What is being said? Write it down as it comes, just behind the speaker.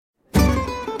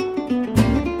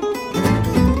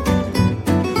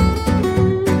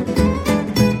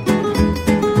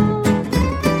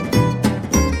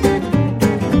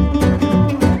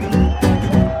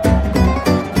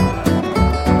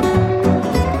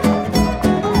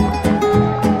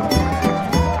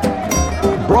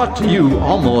brought to you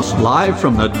almost live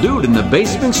from the Dude in the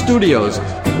Basement studios.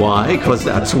 Why? Because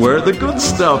that's where the good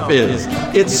stuff is.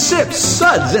 It's Sips,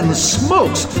 Suds, and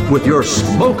Smokes with your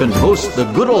smoking host, the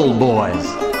good old boys.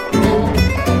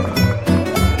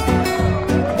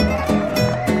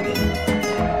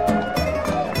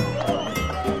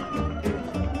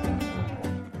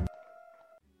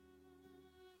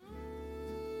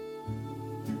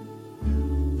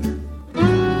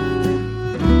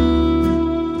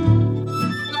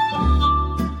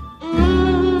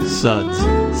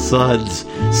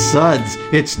 Suds.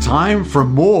 It's time for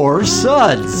more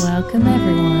Suds. Welcome,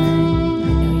 everyone.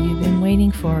 I know you've been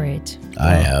waiting for it.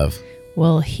 I have.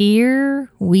 Well, here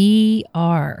we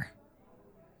are.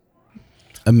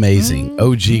 Amazing.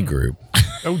 OG group.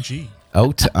 OG.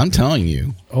 I'm telling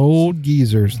you. Old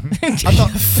geezers.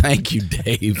 Thank you,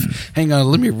 Dave. Hang on.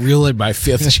 Let me reel in my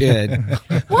fifth chin.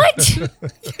 What?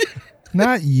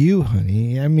 Not you,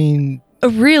 honey. I mean,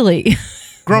 Really?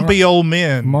 Grumpy old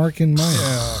men. Mark and Mike.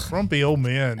 Yeah, grumpy old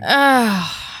men.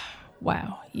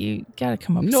 Wow. You got to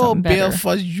come up with No something bill better.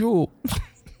 for you.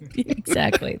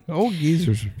 Exactly. Old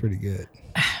geezers are pretty good.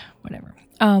 Whatever.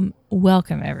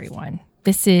 Welcome, everyone.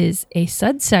 This is a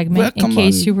Sud segment Welcome in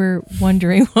case on. you were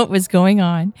wondering what was going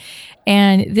on.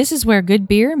 And this is where good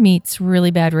beer meets really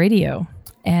bad radio,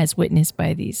 as witnessed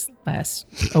by these last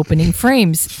opening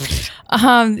frames.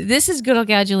 This is good old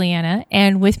gal Juliana,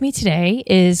 and with me today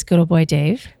is good old boy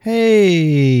Dave.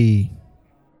 Hey.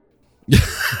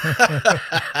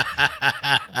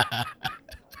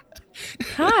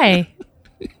 Hi.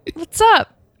 What's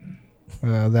up?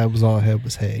 That was all I had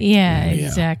was hey. Yeah,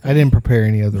 exactly. I didn't prepare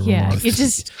any other Yeah, remarks. you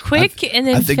just quick and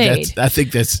then I think fade. that's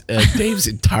Dave's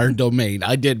entire domain.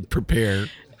 I didn't prepare.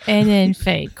 And then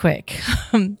fade quick.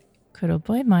 Good old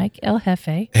boy Mike, El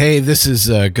Jefe. Hey, this is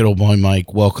good old boy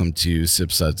Mike. Welcome to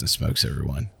Sip, Suds, and Smokes,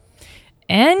 everyone.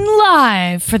 And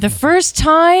live for the first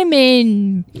time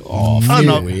in I don't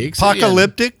know. weeks.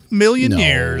 Apocalyptic million No.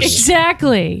 years.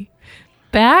 exactly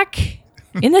back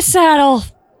in the saddle.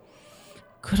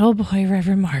 Good old boy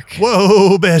Reverend Mark.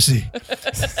 Whoa, Bessie.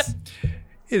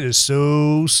 It is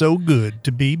so good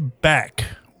to be back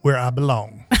where I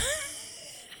belong.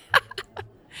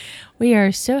 We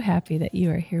are so happy that you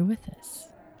are here with us.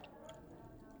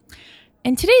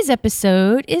 And today's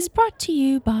episode is brought to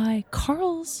you by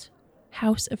Carl's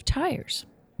House of Tires.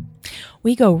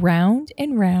 We go round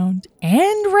and round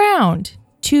and round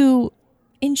to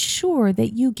ensure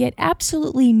that you get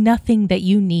absolutely nothing that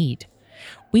you need.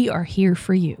 We are here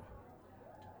for you.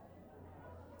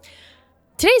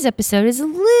 Today's episode is a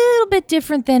little bit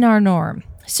different than our norm.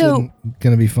 So,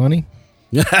 Gonna be funny?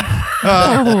 there's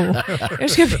going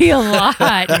to be a lot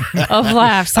of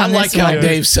laughs I on like this how one.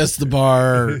 Dave sets the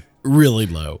bar really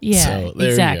low. Yeah, so there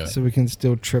exactly. you go. So we can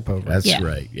still trip over. That's Yeah.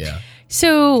 right. Yeah.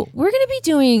 So we're going to be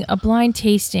doing a blind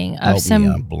tasting of Help me, some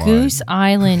I'm blind. Goose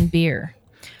Island beer.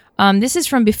 This is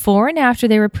from before and after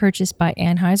they were purchased by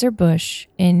Anheuser-Busch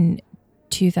in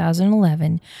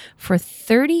 2011 for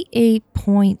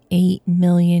 $38.8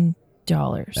 million.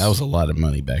 That was a lot of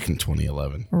money back in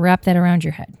 2011. Wrap that around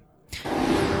your head.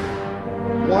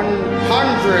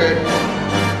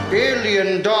 $100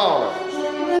 billion.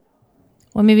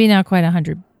 Well, maybe not quite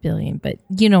 100 billion, but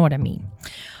you know what I mean.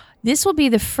 This will be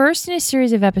the first in a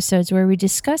series of episodes where we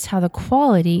discuss how the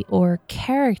quality or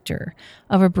character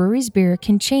of a brewery's beer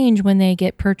can change when they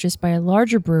get purchased by a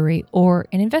larger brewery or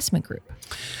an investment group.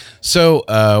 So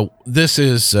this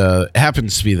is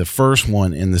happens to be the first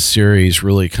one in the series,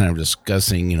 really kind of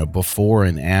discussing, before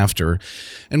and after,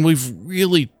 and we've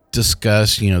really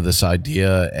discussed, this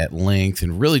idea at length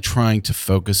and really trying to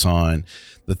focus on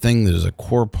the thing that is a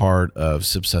core part of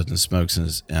Sip, Suds, and Smokes,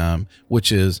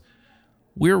 which is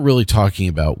we're really talking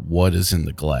about what is in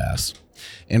the glass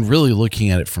and really looking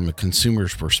at it from a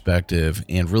consumer's perspective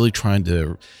and really trying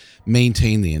to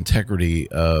maintain the integrity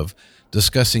of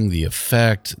discussing the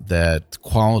effect that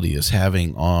quality is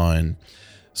having on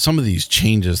some of these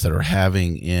changes that are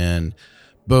having in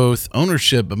both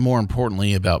ownership, but more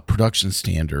importantly about production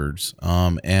standards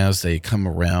as they come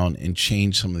around and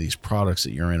change some of these products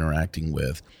that you're interacting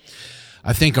with.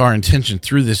 I think our intention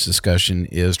through this discussion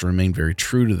is to remain very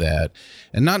true to that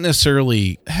and not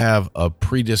necessarily have a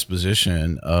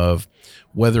predisposition of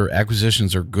whether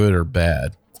acquisitions are good or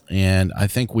bad. And I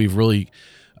think we've really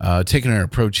taken an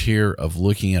approach here of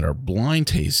looking at our blind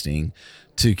tasting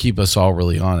to keep us all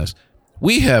really honest.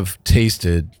 We have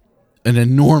tasted an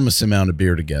enormous amount of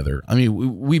beer together. I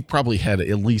mean, we've probably had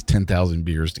at least 10,000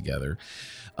 beers together.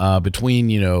 Between,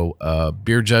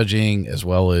 beer judging as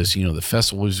well as, the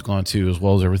festival we've gone to, as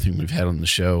well as everything we've had on the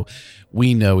show,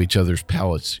 we know each other's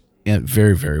palates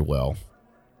very, very well.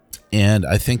 And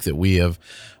I think that we have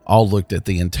all looked at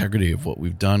the integrity of what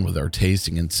we've done with our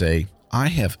tasting and say, I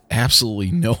have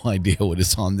absolutely no idea what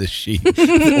is on this sheet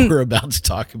that we're about to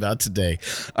talk about today.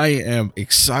 I am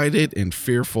excited and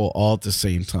fearful all at the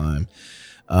same time.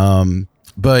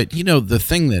 But, you know, the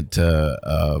thing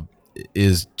that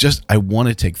is just, I want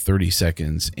to take 30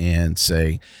 seconds and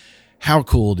say how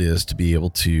cool it is to be able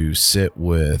to sit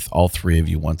with all three of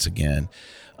you once again.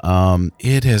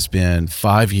 It has been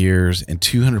 5 years and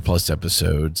 200 plus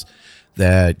episodes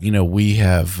that, you know, we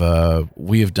have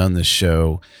done this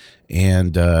show,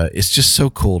 and it's just so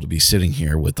cool to be sitting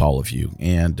here with all of you.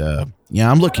 And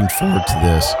I'm looking forward to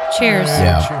this. Cheers.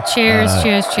 Yeah.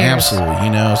 Cheers. Absolutely.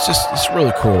 You know, it's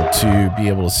really cool to be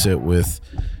able to sit with,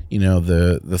 you know,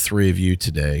 the three of you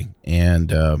today.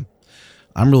 And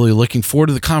I'm really looking forward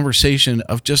to the conversation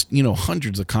of just, you know,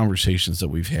 hundreds of conversations that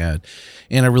we've had.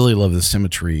 And I really love the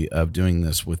symmetry of doing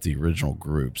this with the original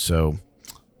group. So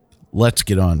let's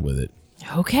get on with it.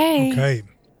 Okay.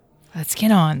 Let's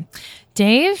get on.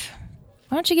 Dave,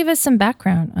 why don't you give us some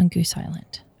background on Goose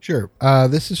Island? Sure.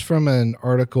 This is from an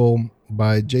article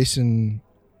by Jason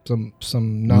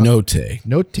Note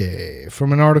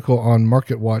from an article on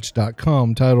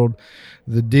MarketWatch.com titled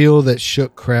 "The Deal That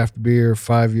Shook Craft Beer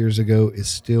 5 Years Ago Is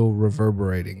Still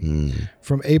Reverberating,"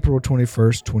 from April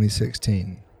 21st,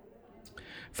 2016.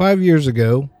 5 years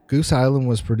ago, Goose Island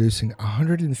was producing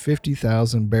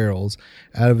 150,000 barrels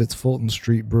out of its Fulton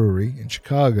Street Brewery in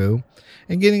Chicago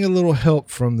and getting a little help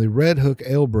from the Red Hook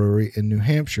Ale Brewery in New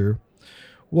Hampshire.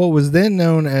 What was then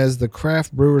known as the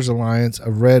Craft Brewers Alliance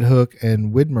of Red Hook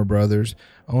and Widmer Brothers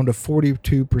owned a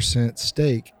 42%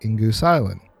 stake in Goose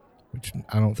Island, which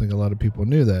I don't think a lot of people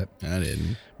knew that. I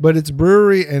didn't. But its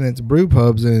brewery and its brew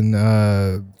pubs in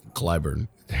Clybourne.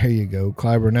 There you go,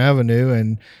 Clybourne Avenue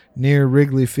and near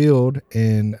Wrigley Field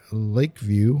in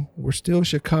Lakeview were still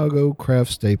Chicago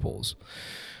craft staples.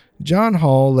 John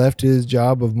Hall left his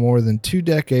job of more than 2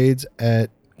 decades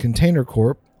at Container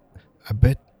Corp.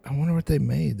 I wonder what they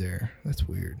made there. That's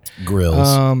weird. Grills.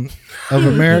 Of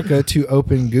America to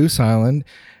open Goose Island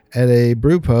at a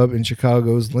brew pub in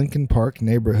Chicago's Lincoln Park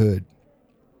neighborhood.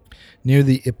 Near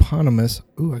the eponymous,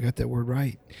 I got that word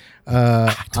right,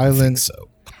 island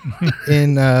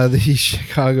in the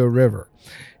Chicago River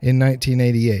in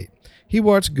 1988. He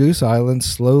watched Goose Island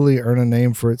slowly earn a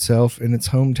name for itself in its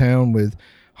hometown with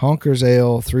Honkers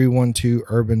Ale, 312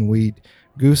 Urban Wheat,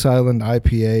 Goose Island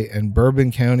IPA, and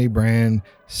Bourbon County brand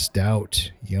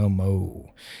Stout. Yummo.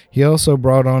 He also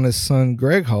brought on his son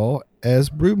Greg Hall as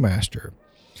brewmaster,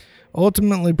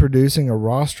 ultimately producing a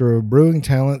roster of brewing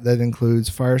talent that includes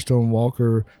Firestone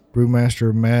Walker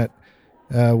brewmaster Matt,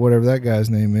 whatever that guy's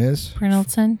name is.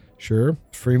 Reynoldsson. Sure.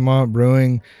 Fremont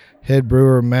Brewing head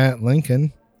brewer Matt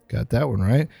Lincoln. Got that one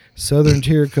right. Southern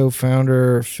Tier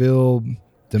co-founder Phil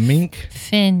Demink.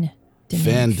 Finn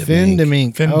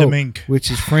Demink,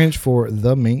 which is French for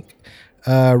the mink.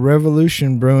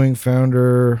 Revolution Brewing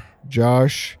founder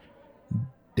Josh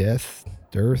Death,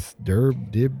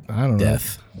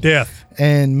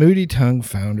 and Moody Tongue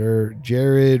founder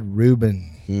Jared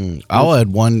Rubin. I'll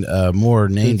add one more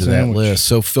name to that sandwich. list.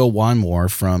 So Phil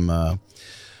Wymore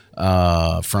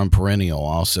from Perennial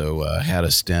also had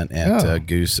a stint at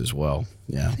Goose as well.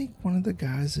 Yeah, I think one of the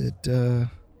guys at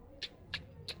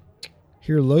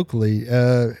here locally,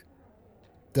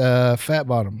 Fat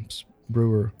Bottoms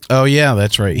brewer. Oh yeah,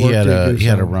 that's right. He had a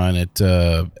Island. run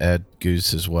at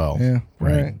Goose as well. Yeah,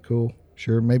 right. Cool.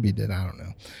 Sure, maybe he did. I don't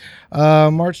know.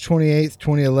 March 28th,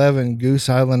 2011, Goose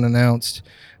Island announced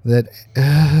that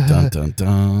Dun dun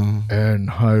dun.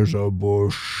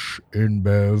 Anheuser-Busch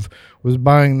InBev was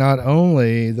buying not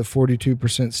only the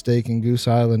 42% stake in Goose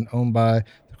Island owned by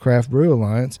the Craft Brew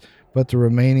Alliance, but the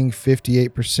remaining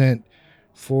 58%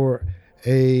 for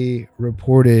a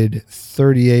reported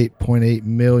 $38.8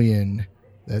 million.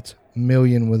 That's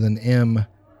million with an M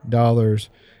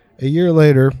dollars. A year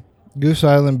later, Goose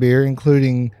Island beer,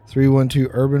 including 312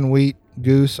 Urban Wheat,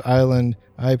 Goose Island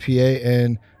IPA,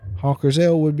 and Honkers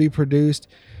Ale, would be produced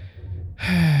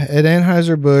at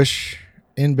Anheuser-Busch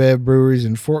InBev breweries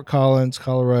in Fort Collins,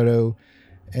 Colorado,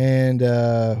 and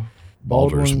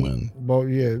Balderswin.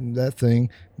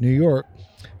 New York,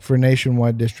 for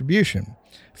nationwide distribution.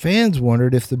 Fans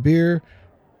wondered if the beer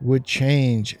would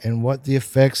change and what the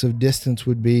effects of distance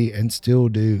would be, and still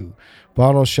do.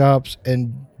 Bottle shops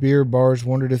and beer bars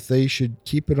wondered if they should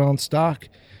keep it on stock.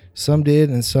 Some did,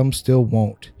 and some still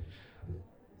won't.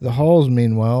 The Halls,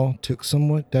 meanwhile, took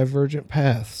somewhat divergent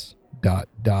paths. ...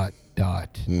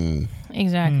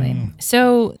 Exactly.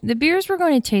 So the beers we're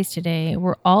going to taste today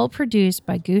were all produced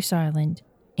by Goose Island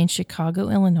in Chicago,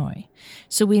 Illinois.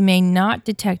 So we may not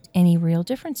detect any real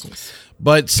differences.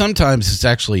 But sometimes it's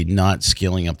actually not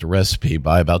scaling up the recipe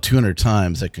by about 200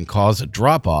 times that can cause a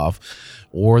drop-off,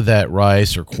 or that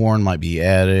rice or corn might be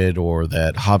added, or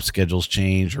that hop schedules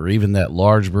change, or even that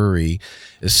large brewery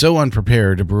is so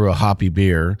unprepared to brew a hoppy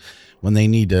beer when they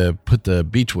need to put the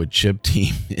Beechwood Chip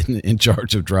team in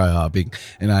charge of dry hopping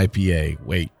an IPA.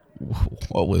 Wait,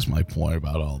 what was my point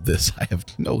about all this? I have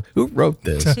who wrote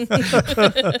this?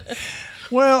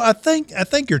 Well, I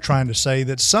think you're trying to say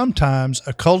that sometimes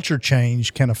a culture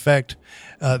change can affect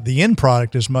the end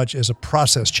product as much as a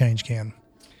process change can.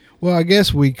 Well, I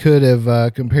guess we could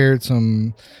have compared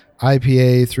some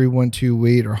IPA 312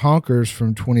 wheat or honkers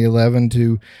from 2011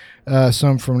 to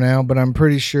some from now, but I'm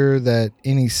pretty sure that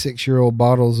any 6-year-old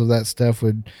bottles of that stuff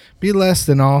would be less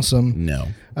than awesome. No.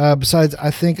 Besides, I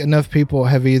think enough people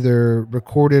have either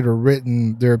recorded or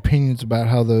written their opinions about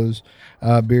how those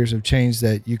beers have changed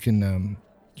that you can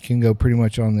go pretty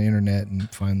much on the internet and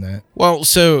find that. Well,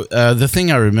 so the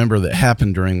thing I remember that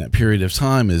happened during that period of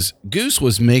time is Goose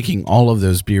was making all of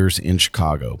those beers in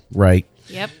Chicago, right?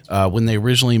 Yep. When they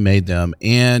originally made them.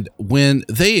 And when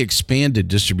they expanded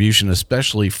distribution,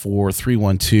 especially for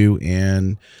 312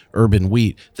 and Urban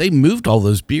Wheat, they moved all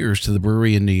those beers to the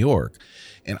brewery in New York.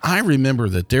 And I remember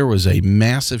that there was a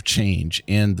massive change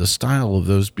in the style of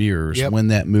those beers when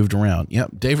that moved around.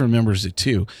 Yep, Dave remembers it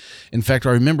too. In fact,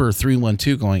 I remember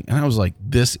 312 going, and I was like,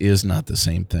 this is not the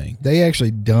same thing. They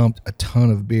actually dumped a ton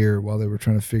of beer while they were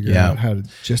trying to figure out how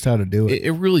to do it.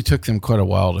 It really took them quite a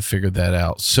while to figure that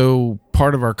out. So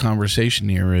part of our conversation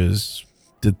here is,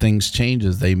 did things change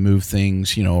as they move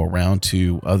things, around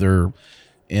to other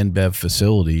InBev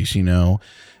facilities,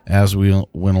 as we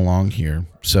went along here.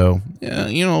 So,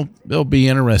 it'll be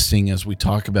interesting as we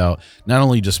talk about not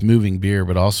only just moving beer,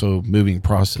 but also moving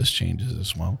process changes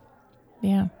as well.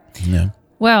 Yeah. Yeah.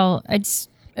 Well, I just,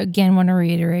 again, want to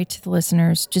reiterate to the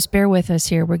listeners, just bear with us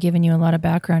here. We're giving you a lot of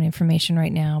background information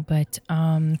right now, but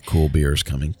cool beer is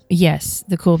coming. Yes,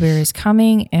 the cool beer is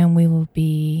coming, and we will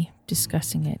be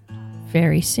discussing it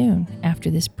very soon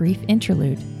after this brief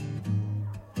interlude.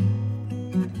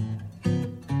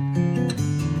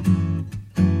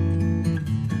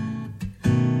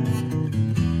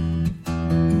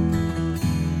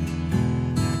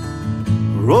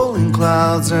 Rolling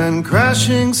clouds and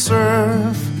crashing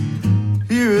surf,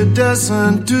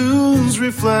 iridescent dunes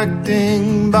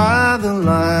reflecting by the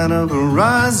light of a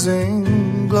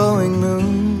rising, glowing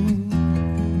moon.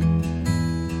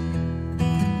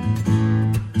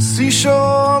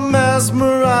 Seashore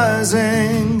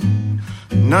mesmerizing,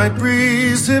 night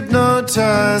breeze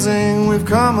hypnotizing. We've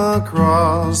come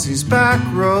across these back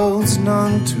roads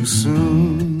none too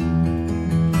soon.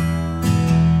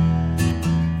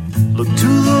 Look to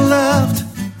the left,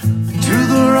 to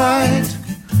the right.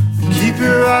 Keep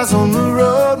your eyes on the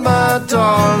road, my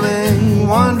darling.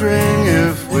 Wondering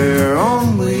if we're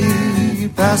only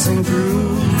passing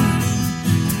through.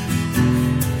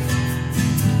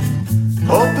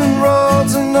 Open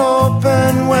roads and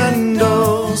open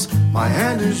windows. My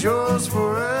hand is yours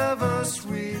forever,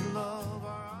 sweet love.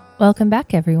 Welcome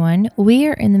back, everyone. We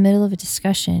are in the middle of a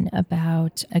discussion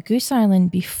about a Goose Island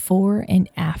before and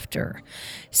after.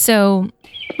 So,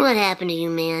 what happened to you,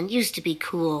 man? Used to be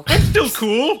cool. I'm still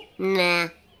cool. Nah,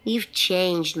 you've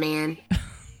changed, man.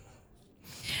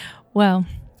 Well,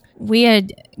 we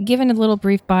had given a little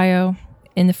brief bio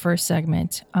in the first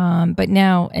segment, but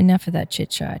now enough of that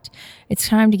chit-chat. It's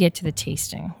time to get to the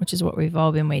tasting, which is what we've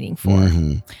all been waiting for.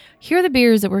 Mm-hmm. Here are the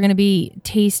beers that we're going to be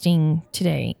tasting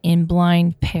today in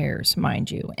blind pairs, mind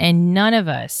you. And none of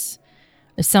us,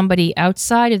 somebody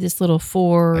outside of this little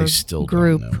four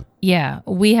group,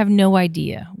 we have no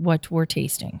idea what we're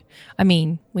tasting. I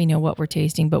mean, we know what we're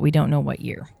tasting, but we don't know what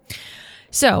year.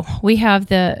 So we have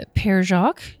the Père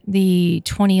Jacques, the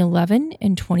 2011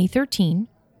 and 2013.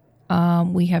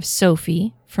 We have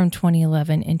Sophie from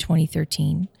 2011 and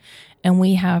 2013. And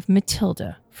we have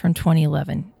Matilda from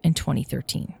 2011 and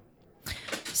 2013.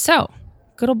 So,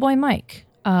 good old boy Mike,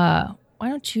 why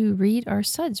don't you read our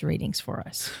Suds ratings for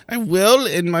us? I will,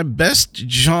 in my best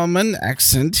German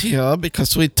accent here,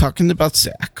 because we're talking about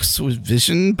the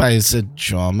acquisition by the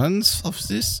Germans of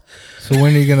this. So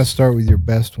when are you going to start with your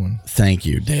best one? Thank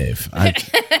you, Dave. I've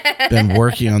been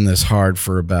working on this hard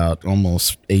for about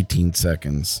almost 18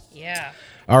 seconds. Yeah.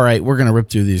 All right, we're going to rip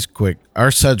through these quick.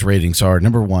 Our Suds ratings are,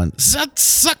 number 1, that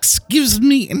sucks, gives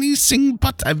me anything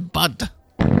but a bud.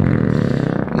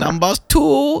 Number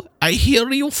 2, I hear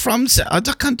you from the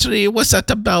other country. What's that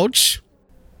about?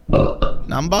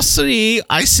 Number 3,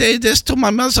 I say this to my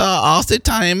mother all the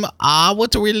time.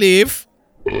 What a relief.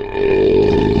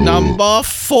 Number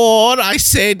 4, I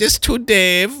say this to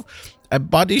Dave. A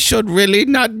body should really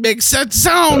not make that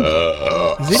sound.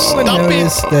 Does anyone Stop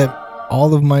notice that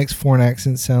all of Mike's foreign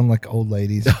accents sound like old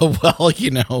ladies? Well,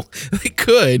 they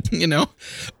could,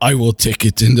 I will take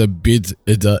it in the bit.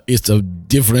 It's a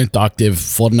different octave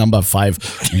for number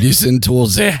 5. Listen to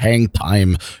the hang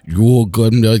time. You're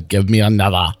gonna give me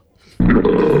another.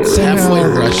 Halfway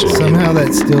Russian. Somehow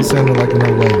that still sounded like an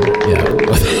old lady. Yeah.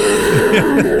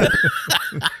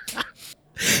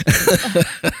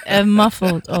 A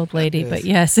muffled old lady, but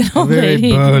yes, an old Very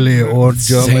lady. burly old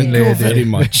German Thank you lady. very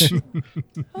much.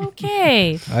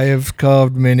 Okay. I have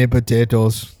carved many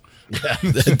potatoes.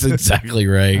 That's exactly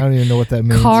I right. don't even know what that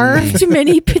means. Carved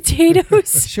many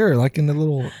potatoes. Sure, like in the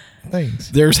little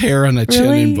things. There's hair on the chin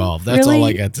Really? involved. That's all I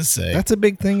Really? got to say. That's a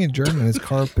big thing in German is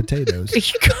carved potatoes.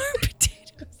 Carved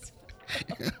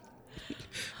potatoes.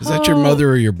 Is that your mother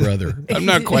or your brother? I'm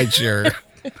not quite sure.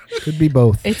 Could be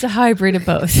both. It's a hybrid of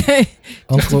both.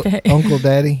 Uncle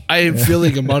Daddy. I am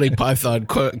feeling a Monty Python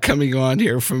coming on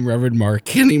here from Reverend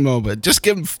Mark any moment. Just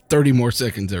give him 30 more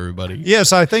seconds, everybody.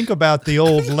 Yes, I think about the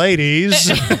old ladies.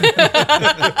 I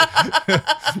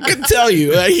can tell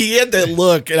you, he had that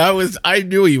look, and I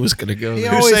knew he was going to go He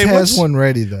there. always say, has what's- one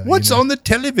ready though. What's on the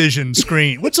television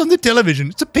screen? What's on the television?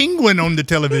 It's a penguin on the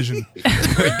television.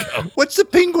 What's the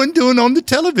penguin doing on the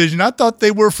television? I thought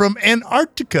they were from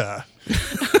Antarctica.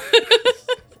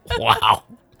 Wow.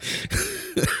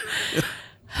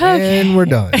 And we're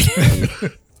done.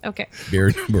 Okay.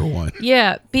 Beer number 1.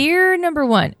 Yeah, beer number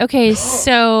 1. Okay,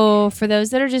 so for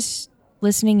those that are just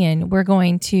listening in, we're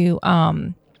going to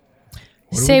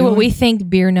say what we think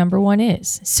beer number 1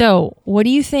 is. So, what do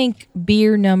you think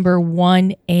beer number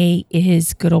 1A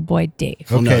is, good old boy Dave?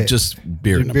 Oh, no, Okay. just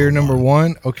beer number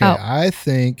one. Okay, Oh. I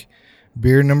think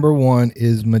beer number 1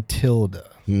 is Matilda.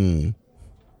 I'm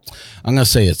going to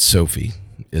say it's Sophie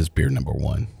is beer number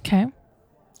 1. Okay.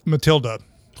 Matilda.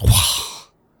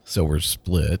 So we're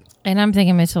split. And I'm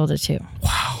thinking Matilda too.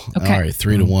 Okay. All right,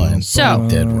 3-1. So- I'm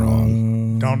dead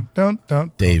wrong.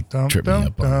 Don't. Dave tripped me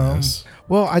up on this.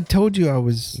 Well, I told you I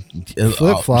was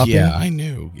flip-flopping. Yeah, I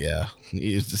knew. Yeah.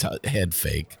 It's just head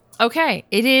fake. Okay,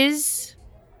 it is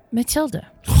Matilda.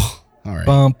 All right.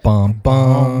 Bum bum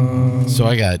bum. So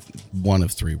I got 1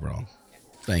 of 3 wrong.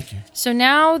 Thank you. So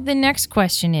now the next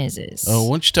question is Oh, why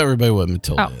don't you tell everybody what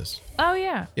Matilda Oh. is? Oh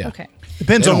yeah. Yeah. Okay.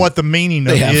 Depends They on don't- what the meaning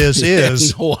of They have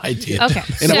is. no idea. Okay,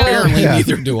 And so- apparently Yeah.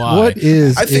 neither do I. What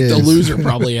is I think the is. loser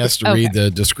probably has to read Okay. the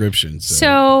description.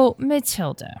 So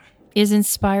Matilda is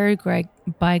inspired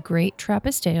by great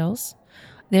Trappist ales.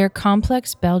 Their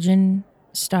complex Belgian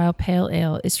style pale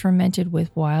ale is fermented with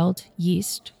wild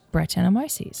yeast,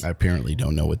 Brettanomyces. I apparently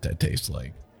don't know what that tastes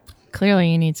like.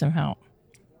 Clearly, you need some help.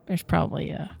 There's probably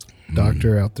a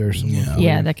Doctor out there somewhere.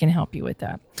 yeah that can help you with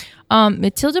that.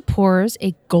 Matilda pours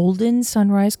a golden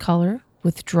sunrise color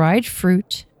with dried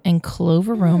fruit and clove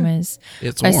aromas,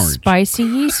 It's a orange. spicy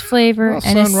yeast flavor, Well,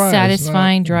 and a sunrise,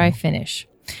 satisfying not- dry finish.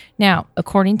 Now,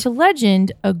 according to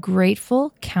legend, a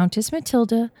grateful Countess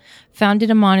Matilda founded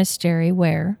a monastery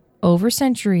where, over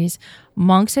centuries,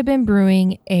 monks had been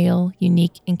brewing ale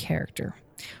unique in character.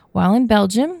 While in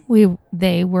Belgium,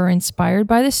 they were inspired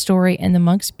by the story and the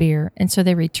monk's beer, and so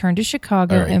they returned to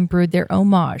Chicago All right. and brewed their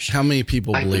homage. How many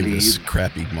people believe this believe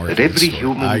crappy that marketing every story?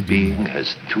 human I do being not.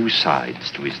 has 2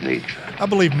 sides to his nature. I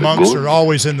believe monks are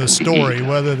always in the story,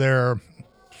 whether they're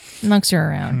Monks are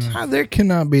around. There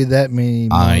cannot be that many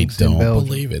I monks in don't Belgium.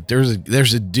 believe it.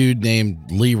 There's a dude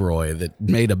named Leroy that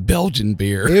made a Belgian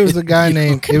beer. It was a guy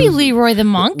named. Could it be was- Leroy the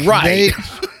monk. Right.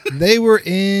 They were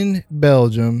in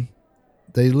Belgium.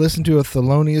 They listened to a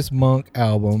Thelonious Monk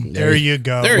album there you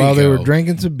go. There you while they go. were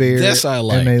drinking some beer. This I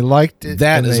like. And they liked it.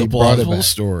 That and is they a brought it plausible back.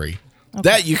 story.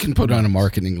 That you can put on a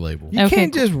marketing label. You Okay,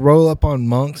 can't cool. just roll up on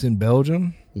monks in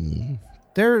Belgium. Mm-hmm.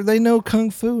 They know kung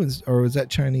fu, or is that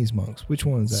Chinese monks? Which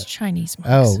one is It's that? Chinese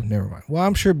monks. Oh, never mind. Well,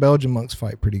 I'm sure Belgian monks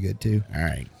fight pretty good too. All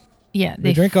right. Yeah,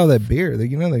 They drink all that beer. They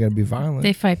got to be violent.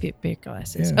 They fight big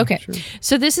glasses. Yeah, Okay. sure.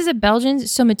 So this is a Belgian.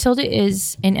 So Matilda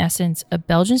is, in essence, a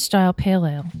Belgian style pale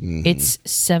ale. Mm-hmm. It's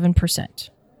 7%.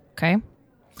 Okay.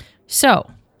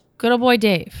 So, good old boy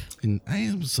Dave. And I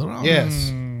am so Yes.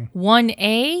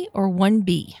 1A or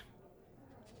 1B?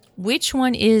 Which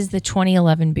one is the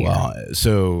 2011 beer? Well,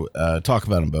 so talk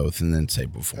about them both and then say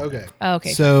before. Okay.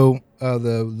 Okay. So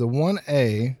the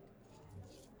 1A,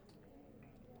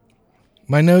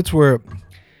 my notes were,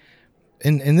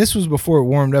 and this was before it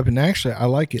warmed up, and actually I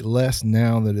like it less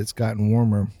now that it's gotten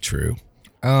warmer. True.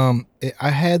 I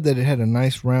had that it had a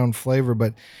nice round flavor,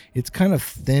 but it's kind of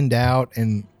thinned out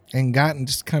and gotten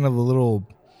just kind of a little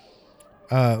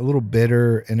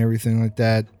bitter and everything like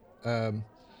that.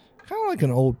 kind of like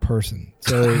an old person.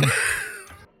 So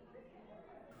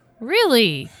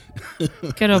Really?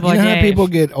 Good old boy you know how Dave. people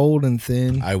get old and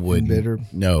thin. I wouldn't. and bitter.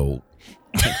 No.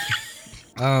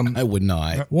 I would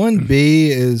not. 1B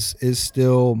is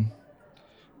still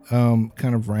kind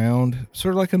of round,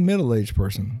 sort of like a middle-aged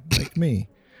person, like me.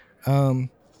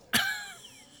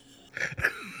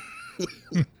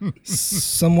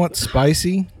 Somewhat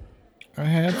spicy, I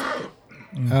have.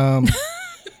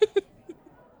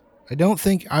 I don't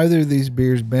think either of these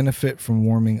beers benefit from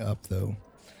warming up, though.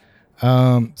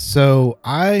 So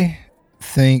I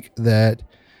think that,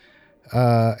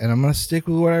 and I'm going to stick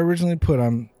with what I originally put.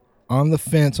 I'm on the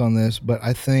fence on this, but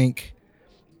I think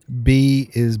B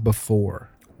is before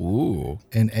Ooh.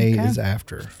 and A is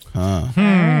after.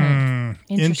 Huh.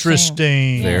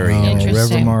 Interesting. Very Oh, interesting.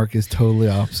 Revermark is totally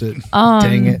opposite.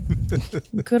 Dang it.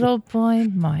 Good old boy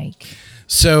Mike.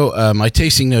 So my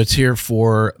tasting notes here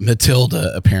for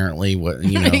Matilda, apparently, what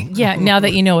you know. Yeah, now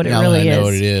that you know what it now really that I know is.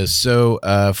 what it is.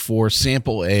 So for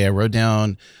sample A, I wrote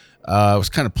down it was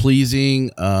kind of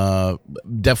pleasing.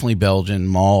 Definitely Belgian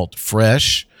malt,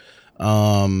 fresh.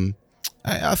 I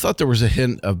thought there was a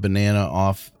hint of banana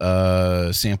off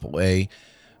sample A.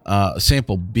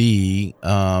 Sample B,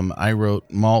 I wrote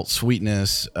malt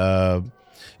sweetness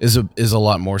is a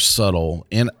lot more subtle,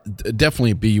 and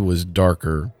definitely B was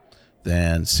darker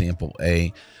than sample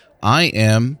A. I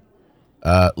am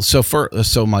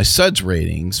so my suds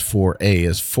ratings for A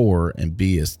is 4 and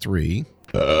B is 3.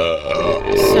 So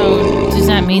does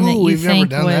that mean that Ooh, you we've never think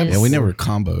done that was? Yeah, we never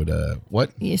comboed.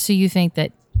 What? So you think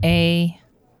that A?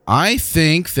 I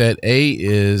think that A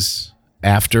is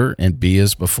after and B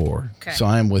is before. Okay. So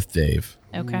I am with Dave.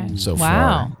 Okay. So wow.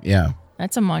 far, yeah.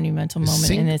 That's a monumental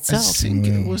moment in itself. I think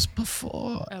it was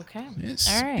before. Okay. Yes,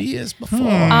 All right. B is before.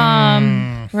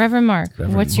 Reverend Mark,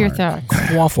 what's your Mark.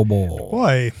 thoughts? Waffle bowl.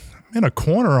 Boy, I'm in a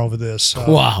corner over this.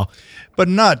 Wow. But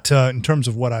not in terms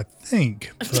of what I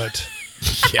think, but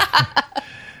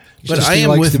But Just I he am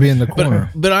likes with to be in the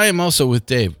corner. But I am also with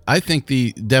Dave. I think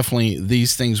definitely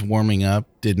these things warming up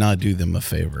did not do them a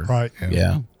favor. right.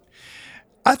 Yeah.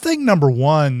 I think number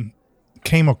one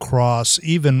came across,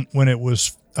 even when it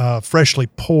was freshly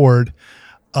poured,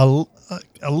 a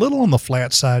little on the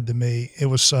flat side to me. It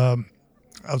was a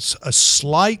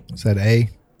slight, Is that A?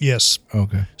 yes,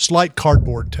 Okay. slight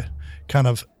cardboard kind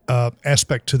of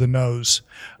aspect to the nose.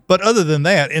 But other than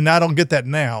that, and I don't get that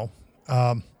now,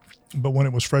 but when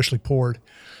it was freshly poured.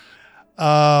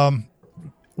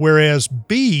 Whereas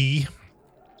B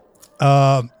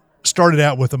started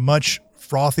out with a much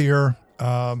frothier,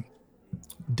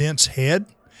 dense head,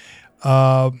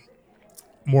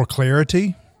 more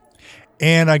clarity,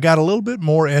 and I got a little bit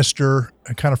more ester,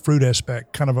 a kind of fruit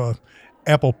aspect, kind of a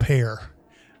apple pear,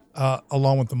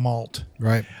 along with the malt.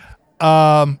 Right.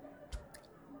 I'm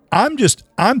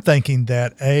thinking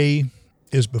that A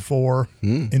is before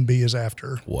and B is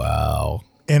after. Wow.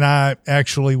 And I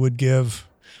actually would give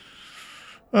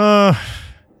A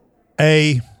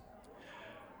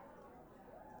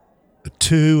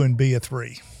 2 and B a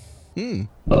 3.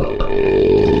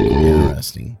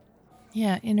 Interesting.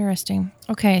 Yeah, interesting.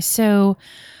 Okay, so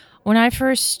when I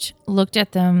first looked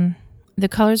at them, the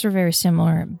colors were very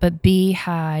similar, but B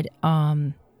had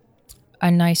a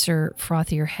nicer,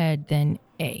 frothier head than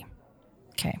A.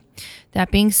 Okay. That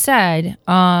being said,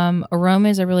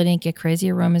 aromas, I really didn't get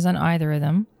crazy aromas on either of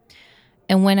them.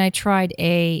 And when I tried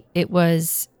A, it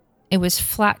was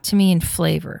flat to me in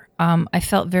flavor. I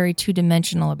felt very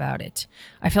two-dimensional about it.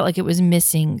 I felt like it was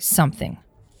missing something.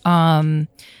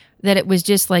 That it was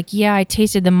just like, yeah, I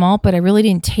tasted the malt, but I really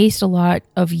didn't taste a lot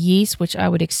of yeast, which I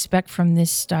would expect from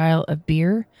this style of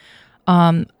beer.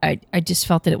 I just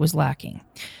felt that it was lacking.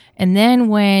 And then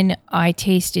when I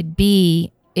tasted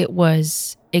B, it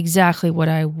was exactly what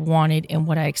I wanted and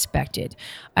what I expected.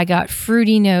 I got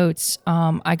fruity notes.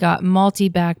 I got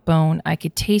malty backbone. I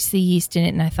could taste the yeast in it,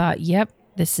 and I thought, yep,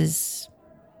 this is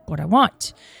what I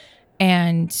want.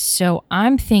 And so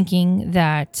I'm thinking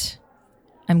that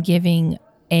I'm giving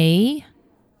A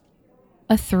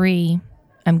a 3.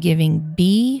 I'm giving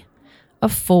B a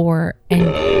 4. And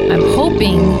I'm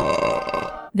hoping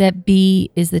that B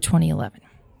is the 2011.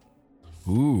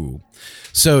 Ooh.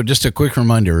 So just a quick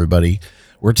reminder, everybody.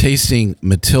 We're tasting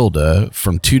Matilda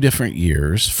from 2 different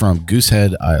years from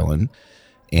Goosehead Island.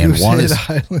 And one is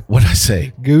Goosehead Island. What'd I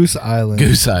say? Goose Island.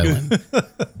 Goose Island.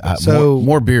 So,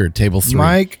 more beer at table 3.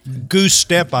 Mike, Goose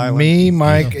Step Island. me,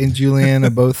 Mike, and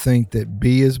Juliana both think that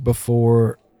B is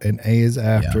before and A is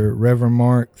after. Reverend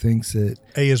Mark thinks that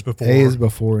A is before. A is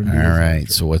before and B All is right.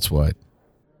 after. So what's what?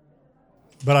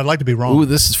 But I'd like to be wrong. Ooh,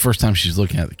 this is the first time she's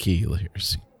looking at the key. Here,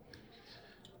 see.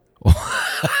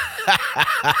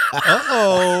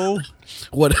 Uh-oh.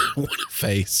 What a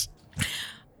face.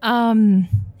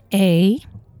 A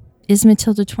is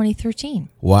Matilda 2013.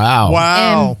 Wow.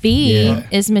 Wow. And B Yeah.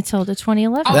 is Matilda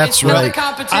 2011. That's right.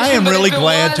 I am really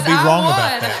glad to be wrong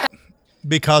about that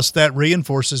because that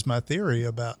reinforces my theory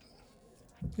about,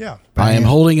 yeah. I am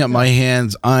holding up my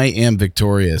hands. I am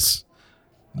victorious.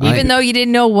 Even though you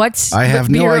didn't know I have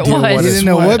no beer idea it what was. He is didn't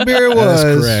know what beer it That is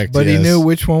was, correct, but he yes. knew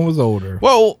which one was older.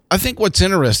 Well, I think what's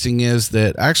interesting is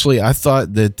that actually I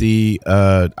thought that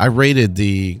I rated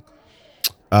the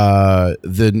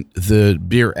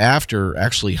beer after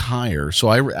actually higher. So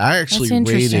I actually That's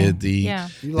interesting. rated the Yeah.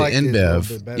 You the liked it a little InBev.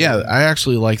 bit better Yeah, than- I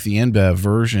actually like the InBev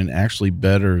version actually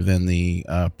better than the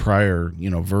prior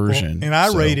version. And I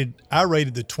So, rated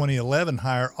the 2011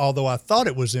 higher, although I thought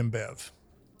it was InBev.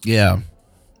 Yeah.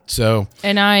 So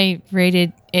And I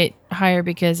rated it higher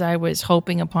because I was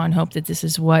hoping upon hope that this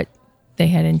is what they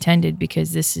had intended,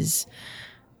 because this is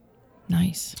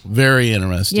nice. very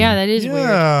interesting. Yeah, that is weird.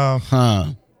 Yeah. Huh.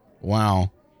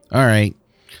 Wow. All right.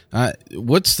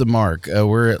 What's the mark?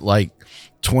 We're at like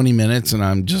 20 minutes and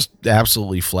I'm just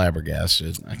absolutely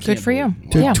flabbergasted. I can't Good for you.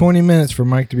 believe- Took Yeah. 20 minutes for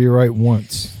Mike to be right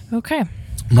once. Okay.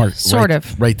 Mark, Sort write-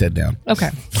 of. Write that down. Okay.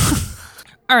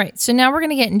 All right. So now we're going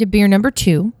to get into beer number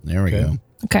 2. There we go.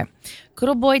 Okay. Good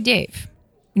old boy Dave.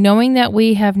 Knowing that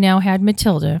we have now had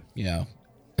Matilda, Yeah.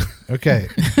 Okay,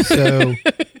 so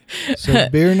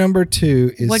beer number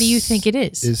 2 is. What do you think it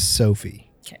is? Is Sophie.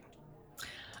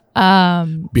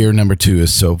 Beer number 2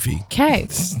 is Sophie. Okay.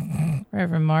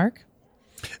 Reverend Mark.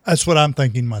 That's what I'm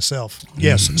thinking myself.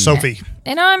 Yes, Sophie.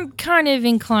 And I'm kind of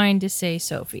inclined to say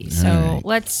Sophie. So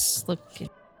let's look at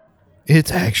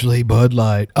It's actually Bud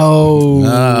Light. Oh,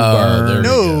 Oh, there we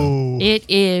No. it.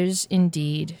 Is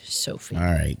indeed Sophie. All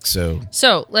right. So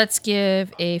So let's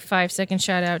give a 5-second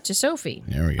shout out to Sophie.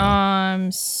 there we go.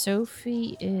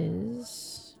 Sophie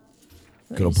is.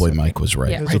 Good old boy Mike was right.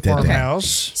 Yeah. Write that down.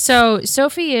 Farmhouse. So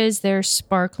Sophie is their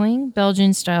sparkling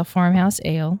Belgian style farmhouse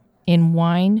ale in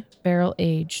wine barrel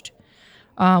aged,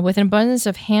 with an abundance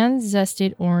of hand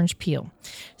zested orange peel.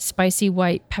 Spicy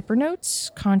white pepper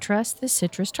notes contrast the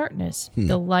citrus tartness.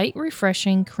 The light,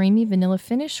 refreshing, creamy vanilla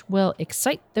finish will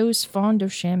excite those fond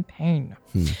of champagne.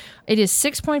 It is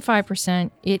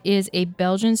 6.5%. It is a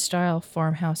Belgian style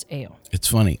farmhouse ale. It's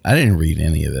funny. I didn't read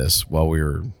any of this while we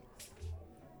were,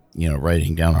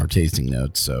 writing down our tasting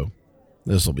notes. So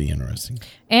this will be interesting.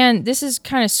 And this is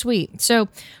kind of sweet. So,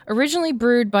 originally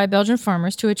brewed by Belgian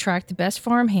farmers to attract the best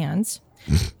farm hands,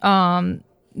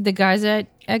 the guys at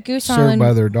Goose served Island.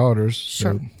 by their daughters.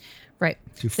 Sure. So Right.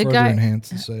 to The further enhance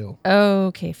the sale.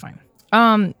 Okay, fine.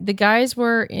 The guys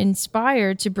were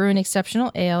inspired to brew an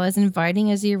exceptional ale as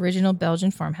inviting as the original Belgian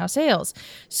farmhouse ales.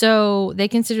 So they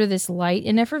consider this light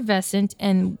and effervescent,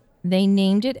 and they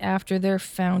named it after their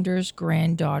founder's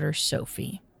granddaughter,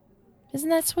 Sophie. Isn't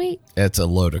that sweet? That's a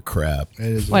load of crap. It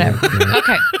is Whatever.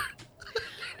 Okay.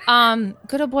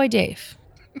 Good old boy Dave.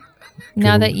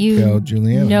 Now that you gal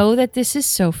Juliana. know that this is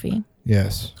Sophie,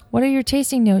 Yes. what are your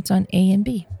tasting notes on A and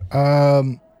B?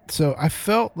 So I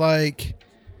felt like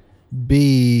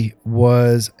B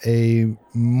was a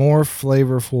more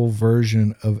flavorful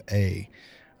version of A.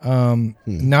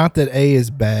 Not that A is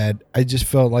bad. I just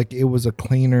felt like it was a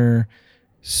cleaner,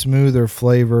 smoother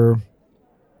flavor.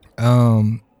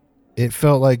 It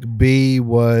felt like B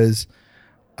was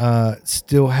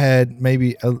still had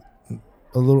maybe a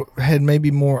little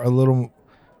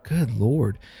good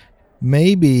Lord,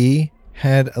 maybe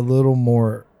had a little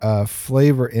more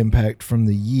flavor impact from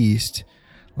the yeast.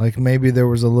 Like maybe there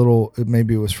was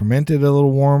maybe it was fermented a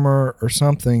little warmer or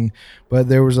something, but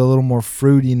there was a little more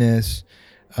fruitiness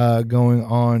going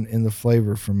on in the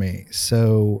flavor for me.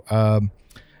 So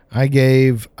I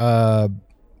gave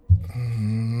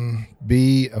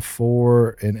B a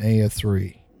 4 and A a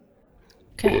 3.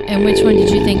 Okay. And which one did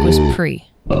you think was pre?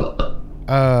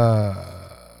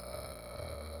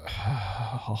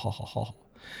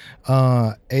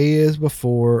 A is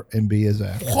before and B is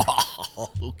after.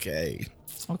 Okay.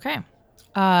 Okay.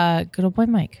 Good old boy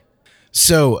Mike.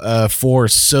 So for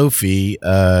Sophie,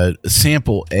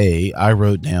 sample A, I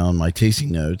wrote down my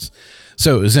tasting notes.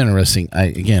 So it was interesting.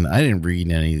 I didn't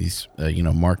read any of these,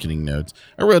 marketing notes.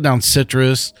 I wrote down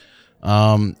citrus.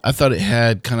 I thought it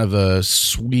had kind of a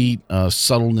sweet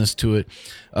subtleness to it.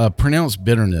 Pronounced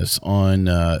bitterness on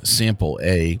sample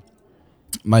A.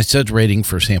 My suds rating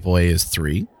for sample A is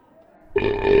 3.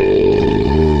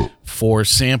 For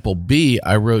sample B,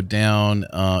 I wrote down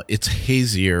it's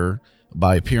hazier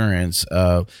by appearance,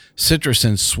 citrus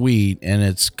and sweet, and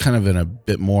it's kind of in a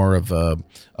bit more of a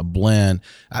blend.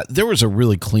 There was a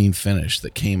really clean finish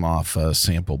that came off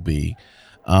sample B.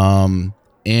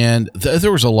 And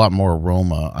there was a lot more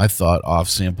aroma, I thought, off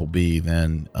sample B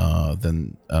than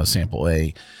sample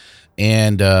A.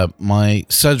 And my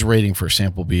suds rating for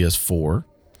sample B is 4.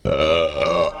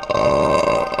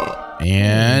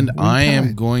 And I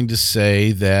am going to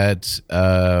say that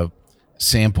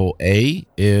sample A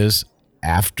is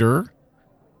after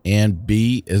and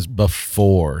B is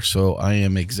before. So I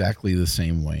am exactly the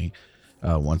same way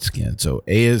once again. So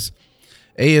A is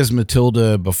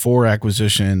Matilda before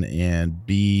acquisition and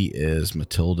B is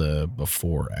Matilda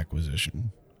before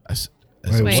acquisition.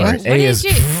 Wait, sorry. what A is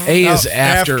is it? A is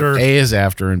after. after. A is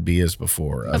after and B is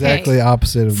before. Exactly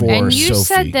opposite of For And you Sophie.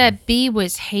 said that B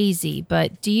was hazy,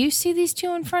 but do you see these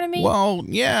two in front of me? Well,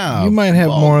 yeah. You might have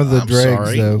Well, more of the I'm dregs,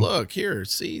 sorry. though. Look here.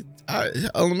 See,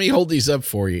 let me hold these up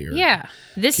for you here. yeah.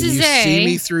 This Can is you A. see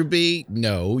me through B?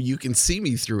 No, you can see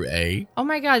me through A. Oh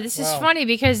my God, this is funny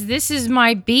because this is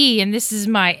my B and this is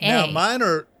my A. Now mine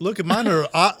are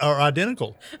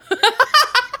identical.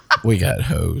 We got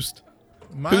hosed.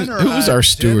 Mine are Who's our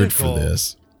steward for identical.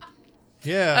 this?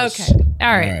 Yes. Okay.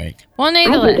 All right. All right. We'll name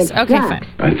the list. Okay, fine.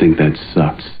 I think that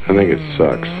sucks. I think it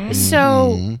sucks.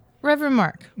 So, Reverend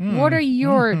Mark, what are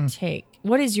your take?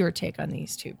 What is your take on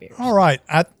these two beers? All right.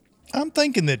 I'm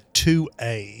thinking that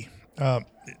 2A,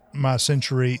 my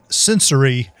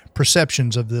sensory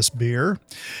perceptions of this beer,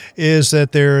 is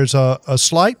that there's a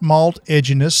slight malt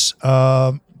edginess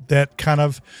that kind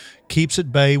of keeps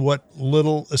at bay what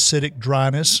little acidic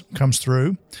dryness comes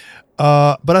through.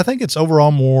 But I think it's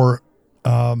overall more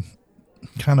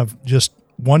kind of just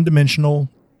one-dimensional,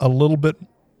 a little bit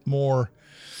more,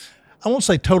 I won't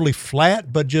say totally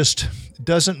flat, but just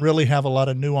doesn't really have a lot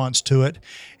of nuance to it.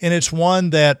 And it's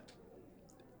one that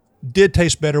did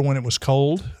taste better when it was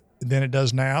cold than it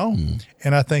does now.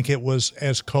 And I think it was,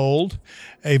 as cold,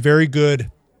 a very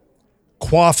good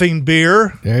quaffing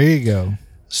beer. There you go.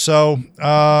 So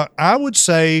I would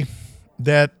say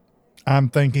that I'm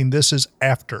thinking this is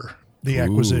after the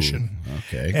acquisition.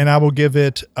 Okay. And I will give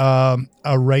it a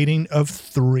rating of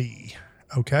 3.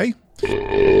 Okay.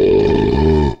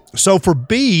 So for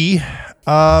B,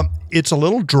 it's a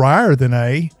little drier than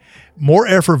A, more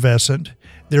effervescent.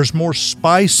 There's more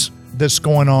spice that's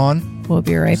going on. We'll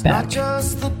be right Not back.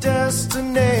 just the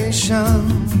destination,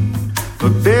 but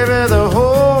baby, the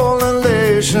whole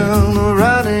elation of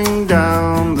riding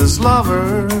down this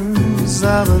lover's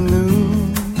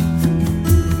avenue.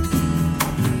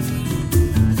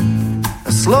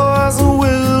 As slow as the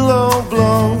willow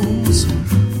blows,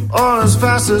 or as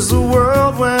fast as the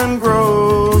whirlwind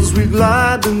grows, we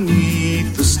glide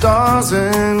beneath the stars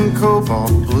in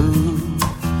cobalt blue.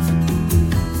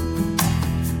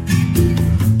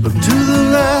 Look to the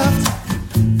left,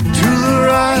 to the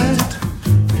right,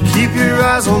 keep your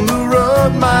eyes on the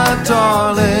road, my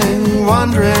darling,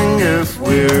 wondering if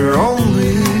we're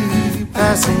only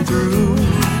passing through.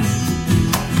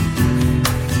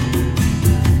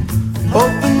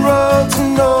 Open roads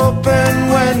and open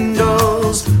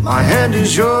windows, my hand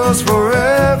is yours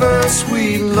forever,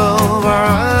 sweet love. Our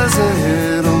eyes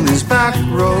ahead on these back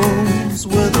roads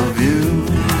with a view.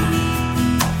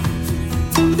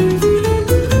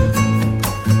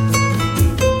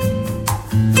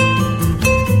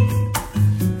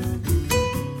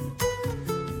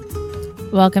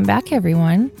 Welcome back,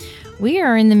 everyone. We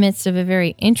are in the midst of a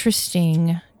very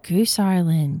interesting Goose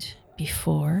Island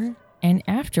before and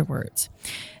afterwards.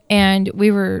 And we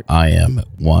were, I am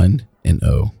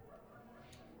 1-0.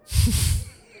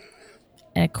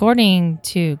 according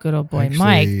to good old boy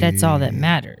Mike, that's all that Actually-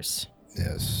 matters.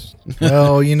 Yes.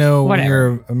 Well, you know, when Whatever.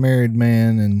 you're a married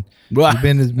man and you've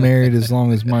been as married as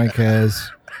long as Mike has,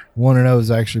 1-0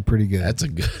 is actually pretty good.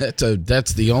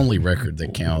 That's the only record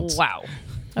that counts. Wow.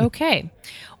 Okay.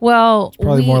 Well,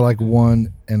 Probably more like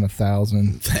 1 in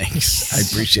 1,000. Thanks. I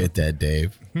appreciate that,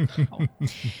 Dave.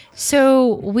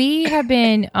 So we have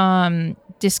been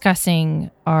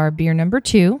discussing our beer number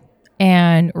 2,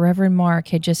 and Reverend Mark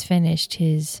had just finished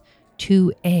his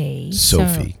 2A.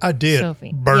 Sophie. I did.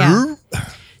 Sophie. Brr.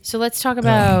 So let's talk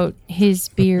about his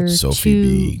beer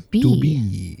Sophie 2B. To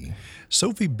be.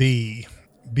 Sophie B,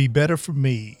 be better for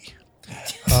me.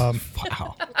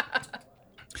 Wow.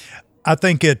 I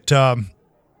think it,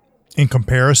 in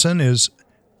comparison, is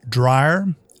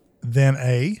drier than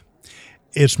A.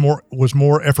 Was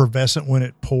more effervescent when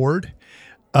it poured.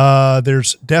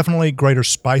 There's definitely greater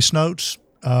spice notes,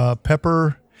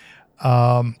 pepper,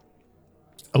 a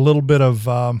little bit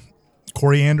of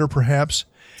coriander, perhaps,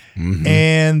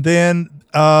 and then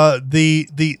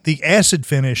the acid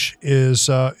finish is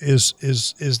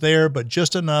there, but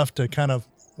just enough to kind of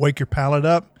wake your palate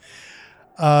up.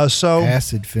 So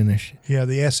Acid finish. yeah,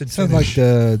 the acid Sounds finish.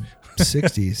 like the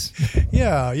 60s.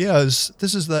 Yeah.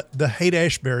 This is the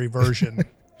Haight-Ashbury version.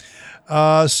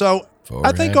 So For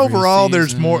I think every overall there's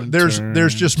season, more.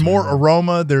 There's just more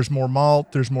aroma. There's more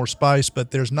malt. There's more spice,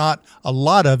 but there's not a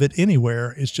lot of it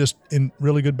anywhere. It's just in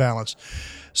really good balance.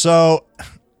 So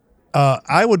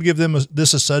I would give them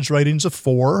this a Suds ratings of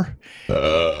 4.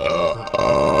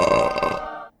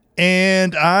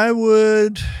 And I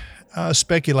would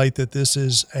speculate that this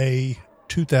is a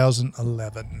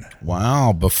 2011.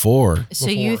 Wow, before. So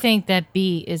you think that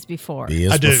B is before? B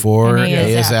is I do. before, And A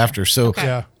A is is after. So,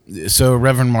 Okay. Yeah. so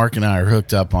Reverend Mark and I are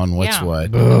hooked up on what's Yeah.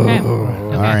 what. Okay.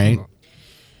 All right.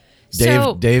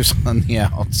 So- Dave's on the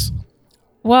outs.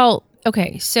 Well,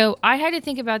 okay. So I had to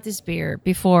think about this beer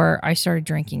before I started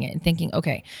drinking it and thinking,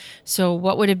 okay, so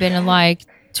what would have been like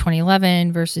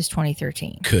 2011 versus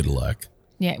 2013? Good luck.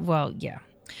 Yeah. Well, yeah.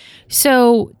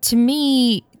 So to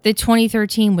me, the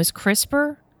 2013 was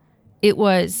crisper. It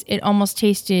almost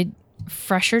tasted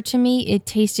fresher to me. It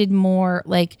tasted more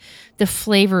like the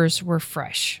flavors were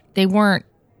fresh. They weren't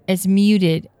as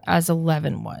muted as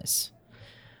 11 was.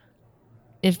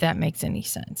 If that makes any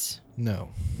sense. No.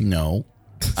 No.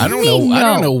 I don't mean know. I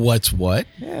don't no? know what's what.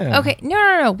 Yeah. Okay.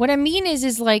 No. What I mean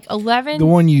is like 11. The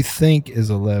one you think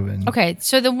is 11. Okay,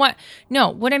 so what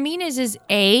I mean is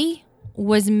A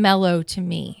was mellow to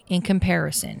me in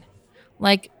comparison.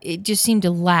 Like it just seemed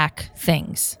to lack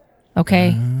things.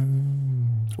 Okay?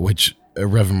 Which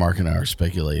Reverend Mark and I are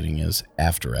speculating is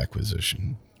after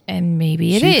acquisition. And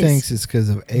maybe it she is. thinks it's because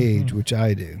of age, which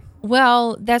I do.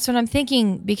 Well, that's what I'm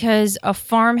thinking because a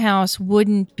farmhouse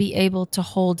wouldn't be able to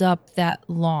hold up that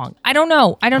long. I don't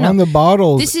know. On the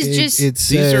bottles, This is it, just- it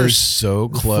These are says so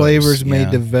the close. flavors may yeah.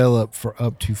 develop for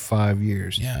up to 5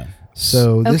 years. Yeah.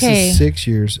 So this Okay. is 6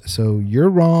 years. So you're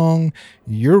wrong.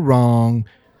 You're wrong.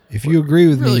 If you agree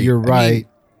with Really, me, you're I mean, right.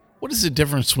 What is the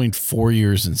difference between 4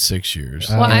 years and 6 years?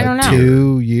 Well, I don't know.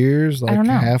 2 years, like don't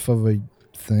know. half of a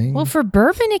thing. Well, for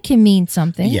bourbon it can mean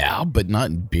something. yeah, but not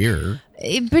in beer.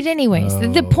 But anyways,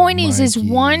 the Oh, point is Mikey.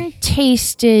 one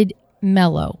tasted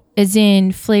mellow, as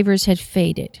in flavors had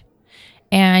faded.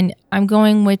 And I'm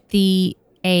going with the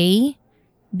A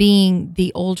being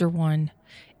the older one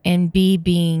and B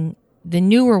being the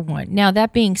newer one. Now,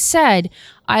 that being said,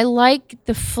 I like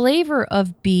the flavor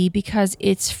of B because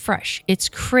it's fresh, it's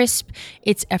crisp,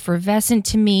 it's effervescent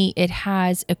to me, it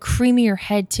has a creamier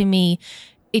head to me.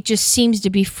 It just seems to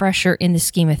be fresher in the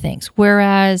scheme of things.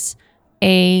 Whereas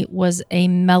A was a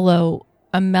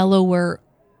mellower,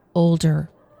 older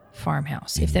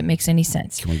farmhouse, if that makes any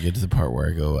sense. Can we get to the part where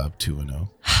I go up 2-0?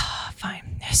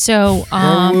 Fine. So,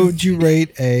 what would you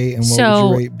rate A and what so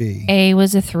would you rate B? A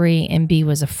was a 3 and B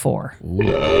was a 4.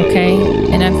 Okay,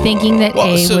 and I'm thinking that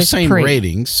Well, A so was same pre.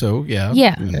 ratings, so yeah.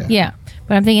 Yeah.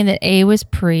 But I'm thinking that A was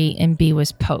pre and B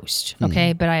was post.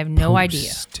 Okay, but I have no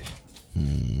idea.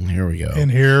 Here we go. And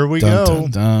here we Dun, go.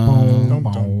 dun, dun. Dum,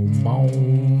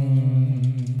 dum.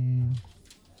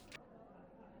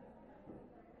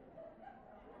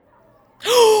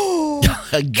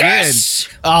 Again.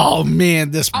 Oh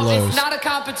man, this blows. It's not a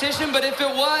competition, but if it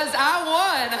was,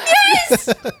 I won.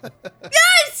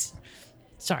 Yes.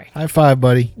 Sorry. High five,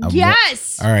 buddy.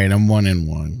 Yes. All right, I'm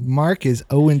 1-1. Mark is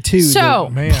 0-2. So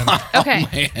Man,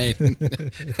 okay. Man.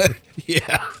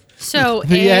 Yeah. So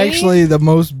He A actually the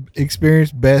most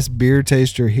experienced, best beer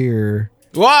taster here.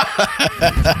 What?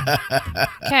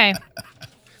 Okay.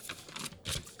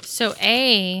 So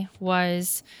A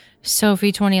was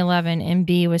Sophie 2011 and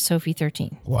B was Sophie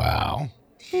 13. Wow.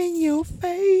 In your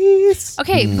face.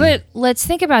 Okay, but let's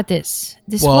think about this.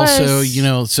 This Well,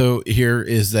 was so here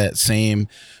is that same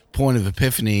point of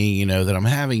epiphany, that I'm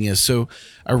having is so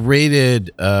I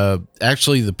rated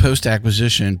actually the post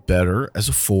acquisition better as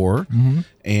a 4.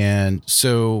 And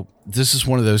so this is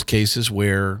one of those cases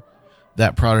where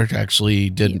that product actually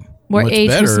did Where much age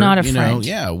better, was not a friend.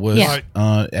 was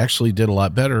Yeah. actually did a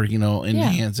lot better, in Yeah. the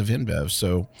hands of InBev.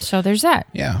 So there's that.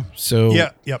 yeah. So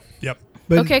yep.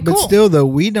 But, Okay, but cool. still, though,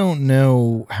 we don't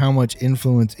know how much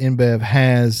influence InBev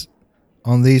has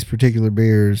on these particular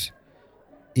beers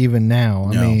even now.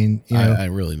 I no, mean, I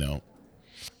really don't.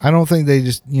 I don't think they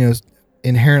just,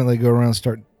 inherently go around and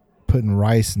start putting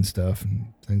rice and stuff and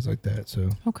things like that. So,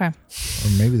 Okay. or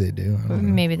maybe they do. I don't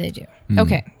know. Maybe they do.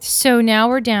 Okay. So now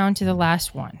we're down to the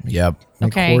last one. Yep.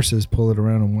 Make Okay. horses pull it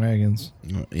around in wagons.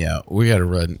 Yeah, we got to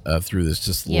run through this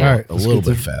just a Yeah. little, All right, a let's little get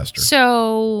bit to- faster.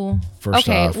 So First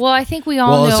okay. off- Well, I think we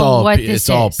all it's know all what P- this it's is.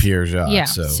 all Pierre Jacques. Yeah.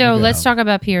 So, let's talk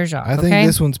about Pierre Jacques. I think okay?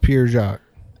 this one's Pierre Jacques.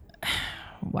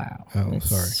 Wow. Oh, That's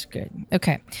sorry. Good.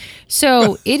 Okay.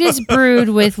 So it is brewed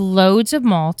with loads of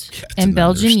malt That's and an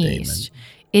Belgian understatement. yeast.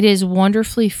 It is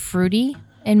wonderfully fruity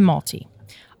and malty.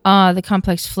 The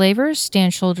complex flavors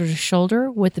stand shoulder to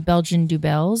shoulder with the Belgian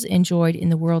Dubels enjoyed in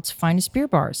the world's finest beer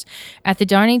bars. At the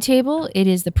dining table, it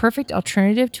is the perfect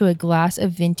alternative to a glass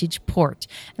of vintage port.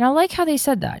 And I like how they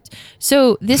said that.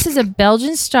 So this is a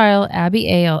Belgian-style Abbey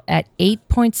Ale at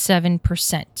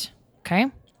 8.7%. Okay?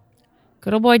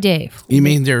 Good old boy Dave. You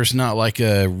mean there's not like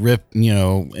a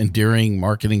endearing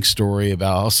marketing story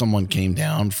about how someone came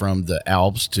down from the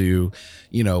Alps to,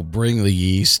 bring the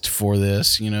yeast for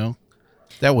this,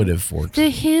 That would have worked. The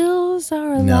hills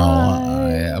are alive. No,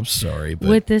 I'm sorry, but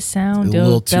with the sound a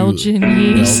little of Belgian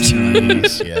yeast. Belgian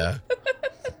yeast, yeah.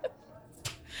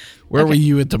 Where were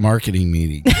you at the marketing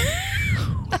meeting?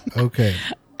 Okay.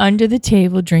 Under the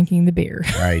table drinking the beer.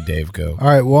 All right, Dave, go. All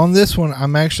right. Well, on this one,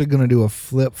 I'm actually going to do a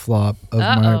flip flop of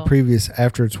my Uh-oh. previous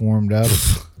after it's warmed up.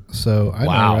 So I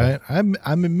Wow. know, right?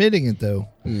 I'm admitting it though.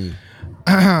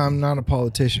 I'm not a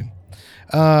politician.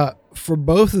 For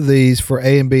both of these, for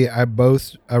A and B, I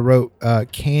wrote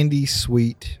candy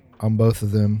sweet on both of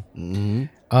them.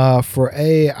 Mm-hmm. For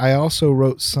A, I also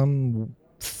wrote some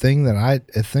thing that I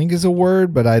think is a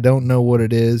word, but I don't know what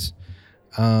it is.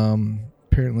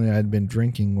 Apparently, I'd been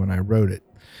drinking when I wrote it.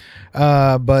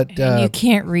 But And you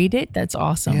can't read it? That's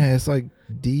awesome. yeah, it's like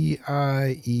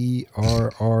Dierre.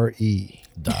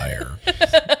 Dire.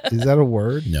 Is that a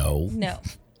word? No. No.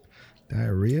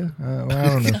 Diarrhea? Well, I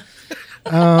don't know.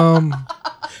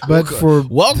 But for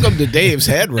Welcome to Dave's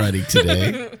handwriting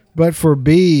today. but for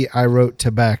B, I wrote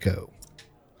tobacco.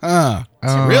 Huh.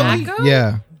 Really?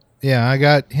 Yeah. I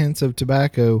got hints of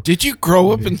tobacco. Did you grow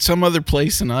up in some other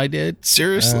place than I did?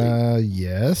 Seriously?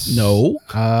 Yes. No.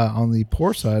 On the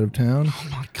poor side of town. Oh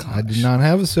my gosh. I did not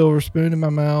have a silver spoon in my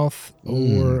mouth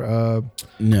or.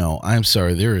 No, I'm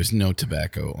sorry. There is no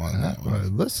tobacco on that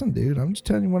one. Listen, dude, I'm just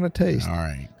telling you what I taste. All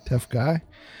right. Tough guy.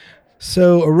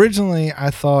 So originally I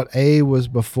thought A was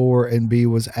before and B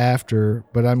was after,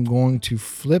 but I'm going to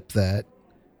flip that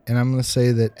and I'm going to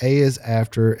say that A is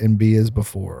after and B is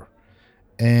before.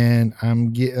 And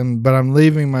I'm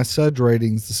leaving my Suds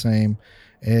ratings the same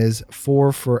as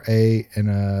 4 for A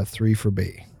and 3 for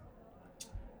B.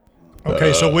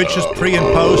 Okay, so which is pre and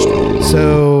post?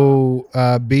 So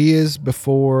B is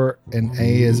before and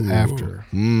A is after.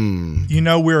 You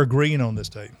know we're agreeing on this,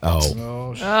 Dave.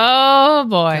 Oh. Oh,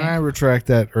 boy. Can I retract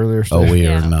that earlier? Oh, we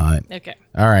are Yeah. not. Okay.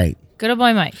 All right. Good old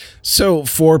boy Mike. So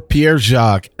for Pierre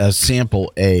Jacques, a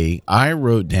sample A, I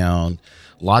wrote down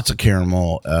lots of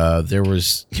caramel. It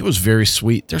was very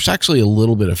sweet. There's actually a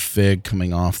little bit of fig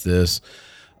coming off this.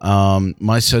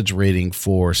 My Suds rating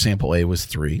for sample A was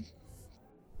 3.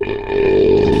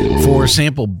 For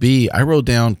sample B, I wrote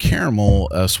down caramel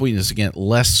sweetness, again,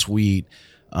 less sweet.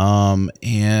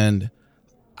 And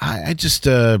I just,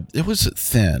 it was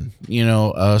thin,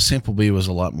 sample B was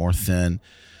a lot more thin.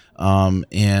 And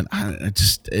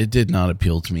it did not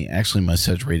appeal to me. Actually, my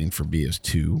Suds rating for B is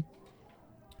 2.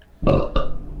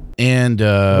 And,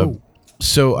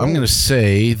 so I'm going to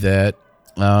say that,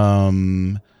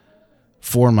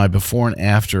 for my before and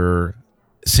after,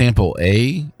 sample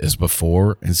A is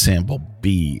before and sample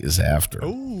B is after.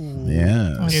 Ooh.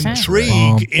 Yes.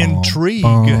 Intrigue.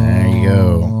 There you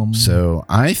go. So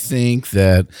I think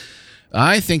the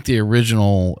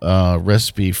original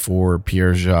recipe for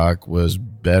Pierre Jacques was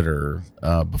better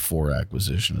before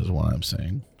acquisition is what I'm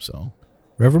saying. So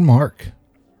Reverend Mark.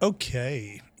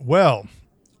 Okay. Well,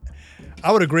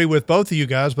 I would agree with both of you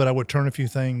guys, but I would turn a few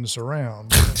things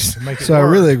around to make it So I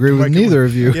work, really agree to with make it neither work.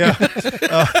 of you. Yeah.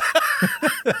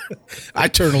 I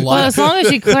turn a lot. Well, as long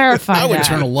as you clarify I would that.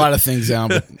 turn a lot of things down.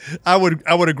 But I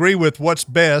would agree with what's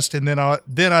best, and then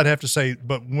I'd have to say,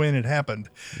 but when it happened.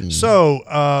 So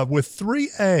with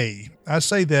 3A, I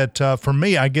say that for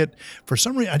me, I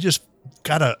just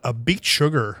got a beet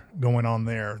sugar going on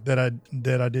there that I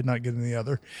did not get in the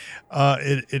other.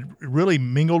 It really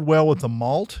mingled well with the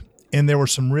malt, and there were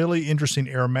some really interesting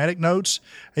aromatic notes.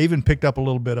 I even picked up a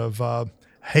little bit of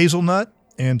hazelnut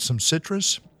and some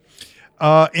citrus.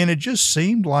 And it just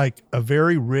seemed like a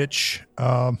very rich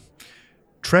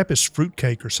Trappist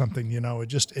fruitcake or something. It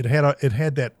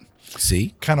had that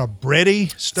see, kind of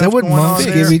bready Is stuff that what going on monks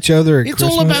there. give each other at it's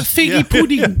Christmas? all about figgy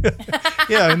pudding.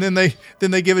 Yeah, and then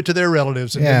they give it to their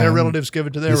relatives, and then Yeah, their relatives give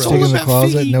it to their It's stick in relatives. the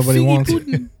closet. Nobody wants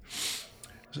it.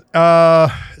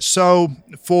 So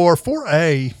for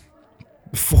 4A,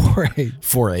 4A.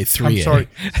 4A, 3A. I'm sorry,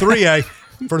 3A.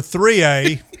 For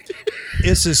 3A,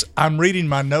 I'm reading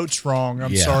my notes wrong.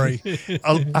 I'm Yeah. sorry.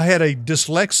 I had a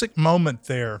dyslexic moment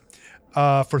there.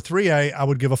 For 3A, I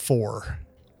would give a 4.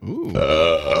 Okay,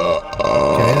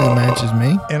 that matches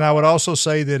me. And I would also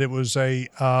say that it was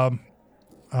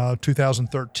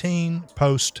 2013,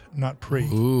 post, not pre.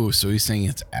 Ooh, so he's saying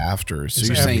it's after. So It's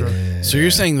you're after. saying, so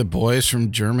you're saying the boys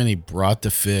from Germany brought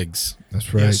the figs.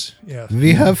 That's right. Yes, yeah.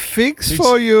 We have figs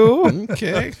for you.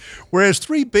 Okay. Whereas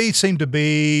 3B seemed to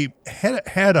be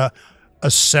had a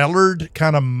cellared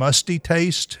kind of musty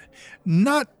taste,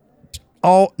 not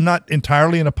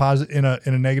entirely in a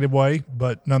negative way,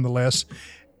 but nonetheless.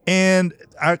 And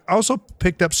I also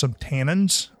picked up some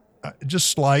tannins, just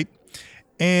slight.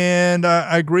 And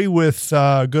I agree with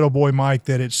good old boy Mike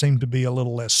that it seemed to be a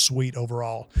little less sweet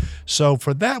overall. So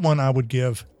for that one, I would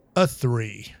give a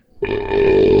 3.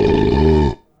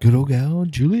 Good old gal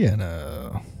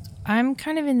Juliana. I'm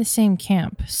kind of in the same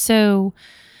camp. So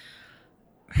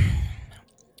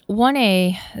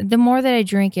 1A, the more that I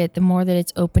drink it, the more that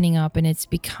it's opening up and it's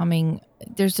becoming,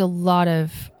 there's a lot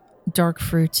of dark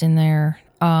fruits in there.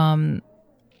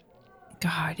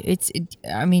 God, it's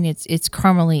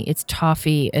caramely, it's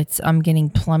toffee, I'm getting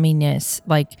plumminess,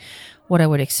 like what I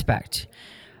would expect.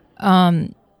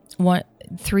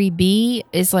 3B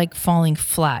is like falling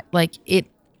flat. Like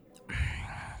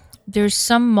there's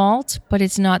some malt, but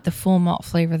it's not the full malt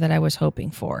flavor that I was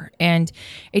hoping for. And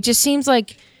it just seems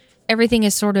like everything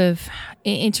is sort of,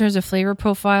 in terms of flavor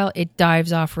profile, it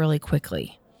dives off really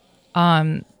quickly.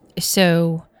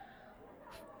 So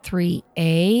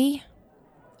 3A,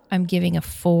 I'm giving a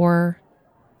 4.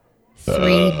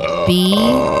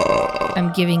 3B,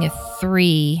 I'm giving a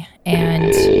 3.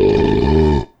 And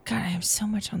God, I have so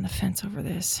much on the fence over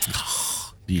this.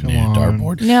 Do you need a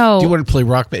dartboard? No. Do you want to play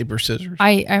rock, paper, scissors?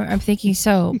 I'm thinking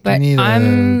so, but need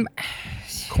I'm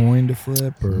coin to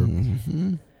flip or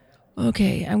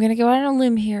okay. I'm gonna go out on a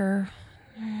limb here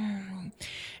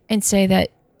and say that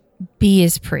B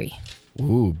is pre.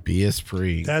 Ooh, B is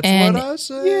pre. That's And what I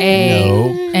say. A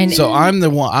No. and So I'm the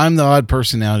one. I'm the odd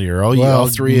person out here. All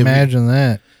three of you. imagine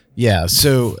that. Yeah.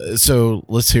 So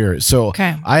let's hear it. So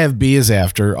Okay. I have B as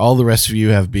after. All the rest of you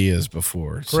have B as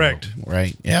before. So, Correct.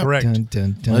 right. Yeah. Correct. Dun,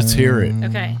 dun, dun. Let's hear it.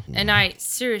 okay. And I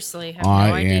seriously have no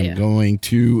I idea. am going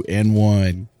 2 and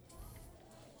 1.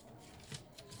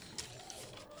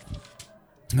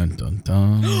 Dun, dun,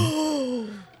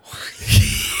 dun.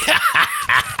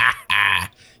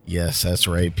 Yes, that's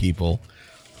right, people.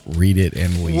 Read it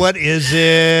and weep. What is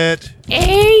it?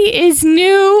 A is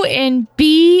new and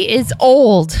B is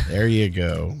old. There you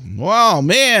go. Wow,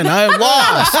 man, I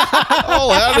lost.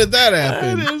 Oh, how did that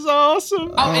happen? is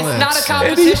awesome. Oh, it's not a that's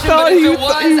competition, but if it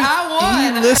was, I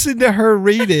He won. listened to her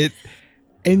read it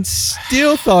and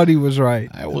still thought he was right.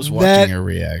 I was That- watching her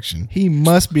reaction. He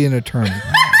must be an attorney.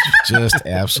 Just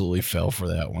absolutely fell for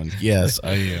that one. Yes,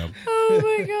 I am. Oh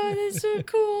my God, that's so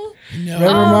cool.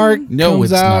 Reverend Mark No,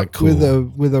 comes it's out not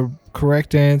cool. with a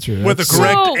correct answer. With the That's-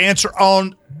 correct So- answer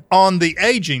on the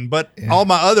aging, but all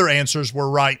my other answers were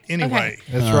right anyway.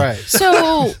 That's right.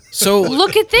 So So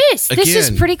look at this. This is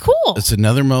again, pretty cool. it's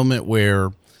another moment where.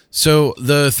 So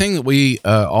the thing that we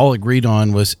all agreed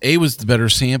on was A was the better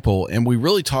sample, and we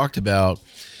really talked about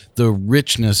the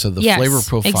richness of the Yes, flavor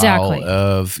profile exactly.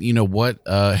 of what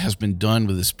has been done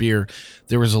with this beer.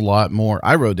 There was a lot more.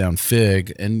 I wrote down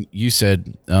fig, and you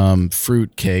said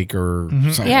fruit cake or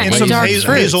something. Yeah, And and some dark fruits.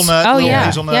 hazelnut. Oh little yeah,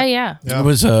 hazelnut. yeah. It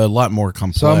was a lot more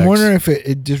complex. So I'm wondering if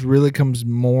it just really comes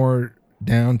more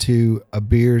down to a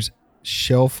beer's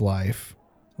shelf life,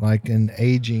 like an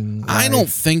aging. I don't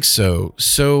think so.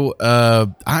 So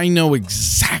I know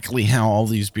exactly how all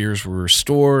these beers were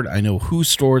stored. I know who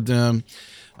stored them.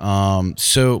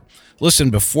 So listen,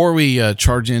 before we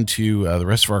charge into the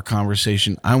rest of our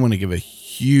conversation, I want to give a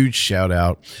huge shout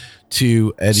out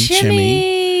to Eddie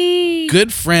Chimmy,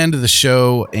 good friend of the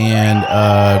show, and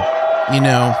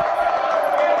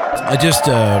I just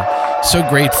so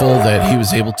grateful that he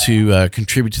was able to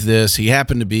contribute to this. He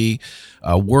happened to be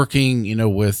working,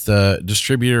 with a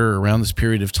distributor around this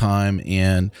period of time,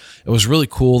 and it was really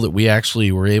cool that we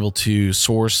actually were able to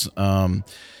source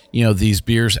these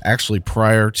beers actually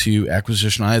prior to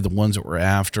acquisition. I had the ones that were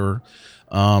after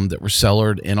that were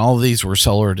cellared, and all of these were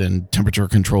cellared in temperature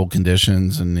controlled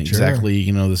conditions and exactly,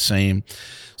 the same.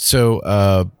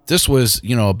 So this was,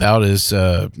 about as,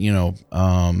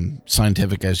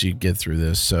 scientific as you get through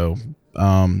this. So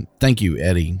thank you,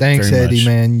 Eddie. Thanks, very Eddie, much.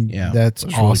 man. Yeah, That's it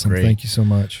was really awesome. great. Thank you so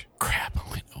much. Crap, I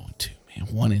went 0-2, man.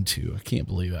 1 and 2. I can't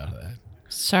believe out of that.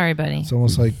 Sorry, buddy. It's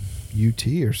almost like UT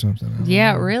or something. I don't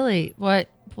Yeah, know. What?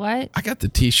 What? I got the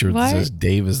T-shirt What? that says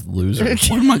 "Dave is the loser."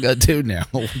 What am I gonna do now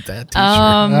with that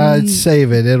T-shirt?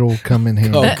 Save it. It'll come in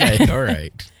handy. Okay, all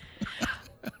right.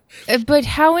 But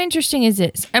how interesting is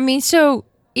this? I mean, so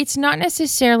it's not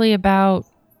necessarily about,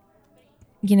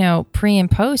 pre and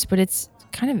post, but it's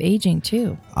kind of aging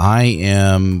too. I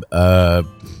am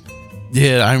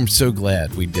Yeah, I'm so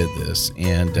glad we did this.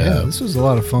 And this was a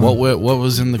lot of fun. What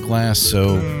was in the glass?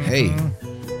 So, hey,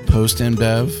 Post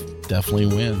InBev definitely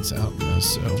wins out in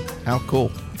this. So, how cool.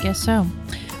 Guess so.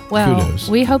 Well, Kudos.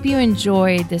 We hope you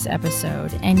enjoyed this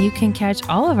episode, and you can catch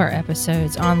all of our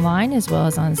episodes online as well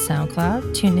as on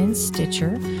SoundCloud, TuneIn,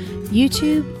 Stitcher,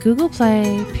 YouTube, Google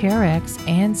Play, PRX,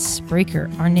 and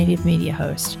Spreaker, our native media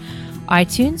host.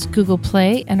 iTunes, Google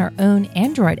Play, and our own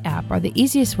Android app are the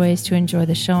easiest ways to enjoy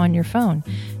the show on your phone.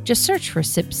 Just search for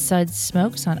Sip Suds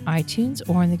Smokes on iTunes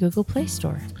or in the Google Play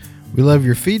Store. We love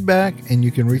your feedback, and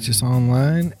you can reach us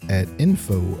online at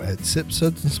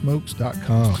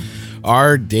info@sipsudsandsmokes.com.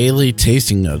 Our daily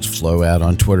tasting notes flow out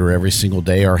on Twitter every single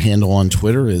day. Our handle on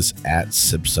Twitter is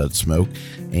 @SipSudSmoke,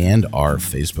 and our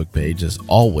Facebook page is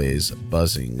always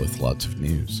buzzing with lots of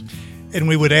news. And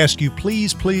we would ask you,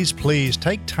 please, please, please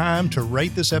take time to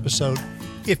rate this episode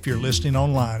if you're listening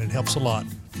online. It helps a lot.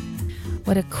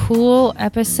 What a cool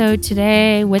episode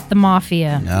today with the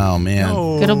Mafia. Oh, man.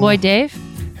 Good old boy Dave.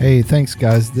 Hey, thanks,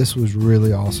 guys. This was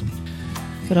really awesome.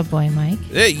 Good old boy Mike.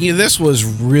 This was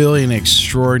really an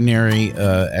extraordinary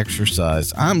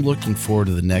exercise. I'm looking forward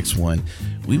to the next one.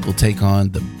 We will take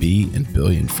on the B and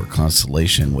Billion for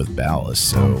Constellation with Ballast.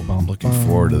 So I'm looking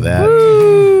forward to that.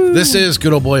 Woo! This is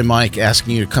good old boy Mike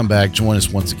asking you to come back, join us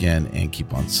once again, and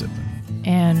keep on sipping.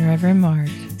 And Reverend Mark.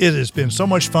 It has been so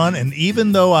much fun, and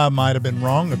even though I might have been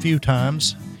wrong a few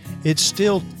times, it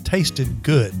still tasted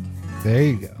good. There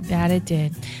you go. That it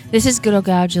did. This is good old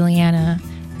gal Juliana.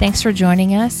 Thanks for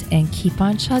joining us, and keep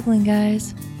on chuggling,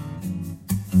 guys.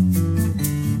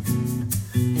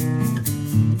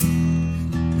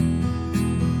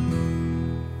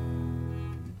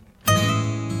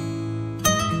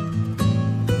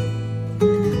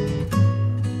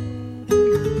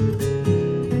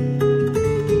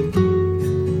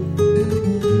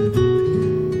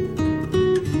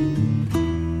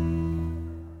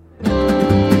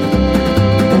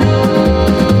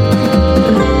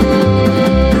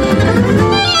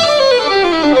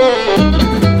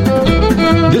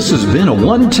 This has been a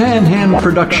One Tan Hand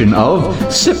production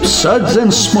of Sip Suds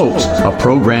and Smokes, a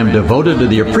program devoted to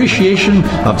the appreciation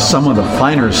of some of the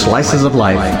finer slices of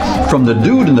life. From the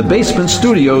Dude in the Basement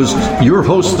Studios, your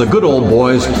hosts, the Good Old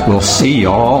Boys, will see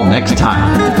y'all next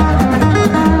time.